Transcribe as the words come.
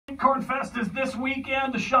Sweetcorn Fest is this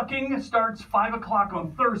weekend. The Shucking starts 5 o'clock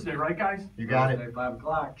on Thursday, right, guys? You got Thursday, it. 5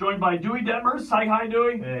 o'clock. Joined by Dewey Detmers. Say hi,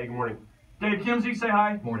 Dewey. Hey, good morning. Dave Kimsey, say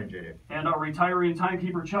hi. Morning, JD. And our retiree and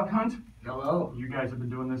timekeeper, Chuck Hunt. Hello. You guys have been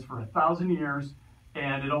doing this for 1,000 years,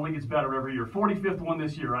 and it only gets better every year. 45th one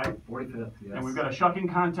this year, right? 45th, yes. And we've got a Shucking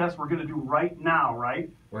contest we're going to do right now, right?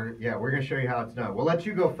 We're going to show you how it's done. We'll let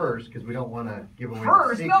you go first because we don't want to give away the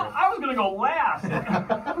First? secret. No, I was going to go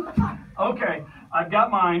last. Okay, I've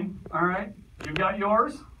got mine. All right, you've got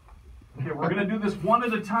yours. Okay, we're going to do this one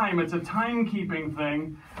at a time. It's a timekeeping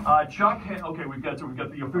thing. Chuck, okay, we've got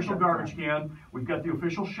the official garbage can. We've got the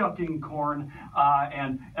official Shucking corn,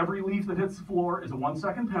 and every leaf that hits the floor is a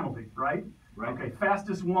 1-second penalty, right? Right. Okay,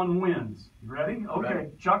 fastest one wins. You ready? Okay, Ready.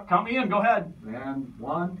 Chuck, count me in. Go ahead. And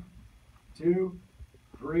 1, 2,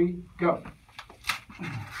 3, go.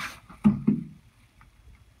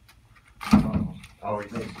 Oh,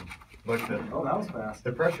 he's look, Oh, that was fast.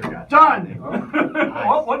 the pressure got Done. Oh. Nice.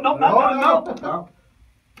 Oh, what? No, not done. No.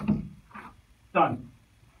 No. Done.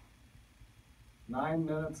 9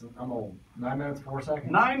 minutes. I'm old. 9 minutes, 4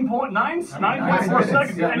 seconds. 9.4 9 seconds.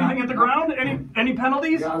 minutes. Yeah, Anything at the ground? Any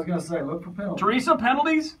penalties? Yeah, I was going to say, look for penalties. Teresa,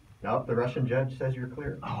 penalties? Nope, the Russian judge says you're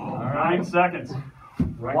clear. Oh, All 9 right. seconds.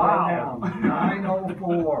 Write Wow. that down. 9:04.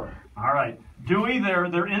 All right. Dewey,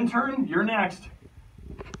 their intern, you're next.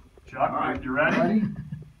 Chuck, All right. you ready? Ready?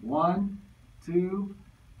 1, 2,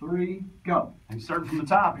 3, go. And he's starting from the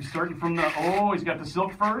top. He's starting from the, oh, he's got the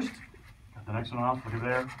silk first. Got the next one off. Look at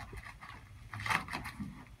there.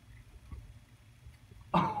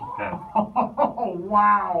 Okay. Oh,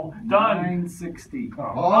 wow. Done. 960.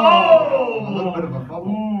 Oh! A little bit of a fumble.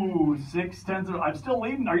 Ooh, 6/10. I'm still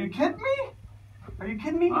leading. Are you kidding me? Are you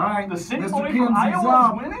kidding me? All right, The six Mr. boy from Kimsey's Iowa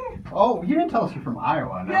up. is winning? Oh, you didn't tell us you're from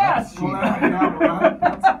Iowa. No, Yes. that's Well, cheating. yeah, right.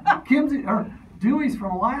 That's, Kimsey, or Dewey's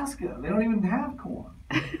from Alaska. They don't even have corn.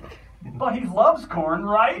 But he loves corn,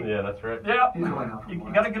 right? Yeah, that's right. Yeah. He's really not from You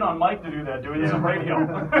Alaska. got to get on mic to do that, Dewey. This is radio.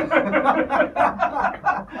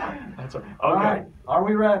 That's right. All right, are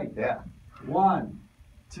we ready? Yeah. 1,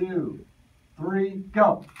 2, 3,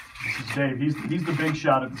 go. This is Dave. He's the big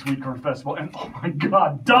shot at the Sweetcorn Festival. And oh my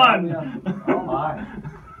God, done! Yeah. Oh my.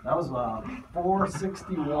 That was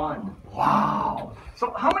 461. Wow.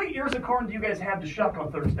 So how many ears of corn do you guys have to shuck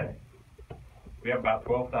on Thursday? We have about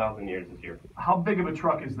 12,000 years this year. How big of a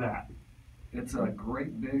truck is that? It's a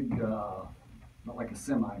great big, not like a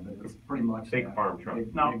semi, but it's pretty much Big that. farm truck.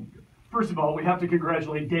 Now, first of all, we have to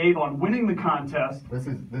congratulate Dave on winning the contest. This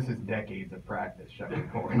is decades of practice shucking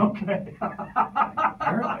corn. Okay.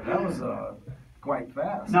 Apparently, that was quite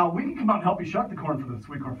fast. Now, we can come out and help you shuck the corn for the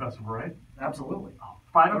Sweetcorn Festival, right? Absolutely.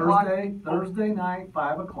 5 o'clock? Thursday night,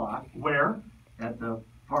 5 o'clock Where? at the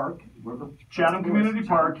park. Where the Chatham festival is. Community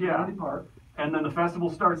Park, yeah. Community Park. And then the festival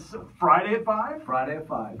starts Friday at 5? Friday at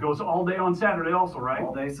 5. Goes all day on Saturday also, right?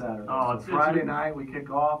 All day Saturday. Oh, So it's Friday night we kick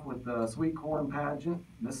off with the Sweetcorn pageant,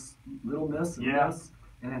 Little Miss and Yeah. Miss.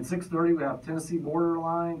 And then 6:30 we have Tennessee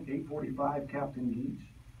Borderline, 8:45 Captain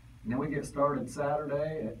Geach. And then we get started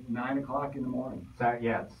Saturday at 9 o'clock in the morning. So,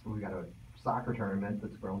 yeah, we got a soccer tournament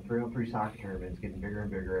that's grown. 303 soccer tournaments, getting bigger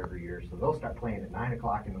and bigger every year. So they'll start playing at 9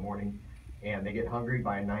 o'clock in the morning, and they get hungry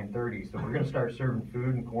by 9:30. So we're going to start serving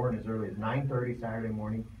food and corn as early as 9:30 Saturday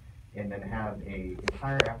morning, and then have a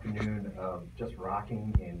entire afternoon of just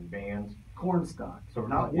rocking and bands. Corn stock. So we're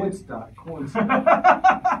not not- Woodstock, corn stock.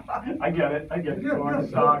 I get it. Yeah, Corn yeah,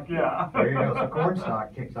 stock, yeah. There you go. So corn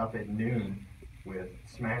stock kicks off at noon with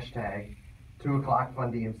Smash Tag, 2 o'clock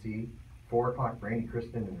Fun DMC, 4 o'clock Brandy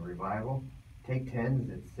Kristen and the Revival, Take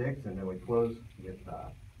 10s at 6, and then we close with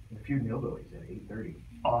a few Hillbillies at 8:30.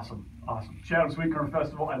 Awesome, awesome. Chatham Sweetcorn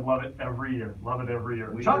Festival, I love it every year. Love it every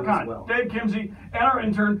year. We Chuck do as Hunt, well. Dave Kimsey, and our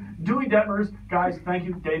intern, Dewey Detmers. Guys, thank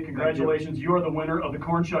you. Dave, congratulations. You are the winner of the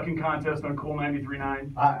corn shucking contest on Cool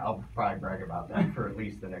 93.9. I'll probably brag about that for at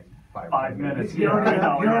least the next 5 minutes. He already,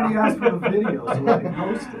 Yeah, he already yeah. asked for the video so we can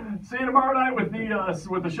post it. See you tomorrow night with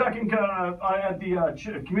the shucking at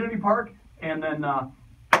the community park, and then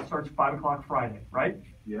it starts 5 o'clock Friday, right?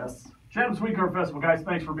 Yes. Chatham Sweetcorn Festival, guys.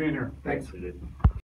 Thanks for being here. Thanks. We did.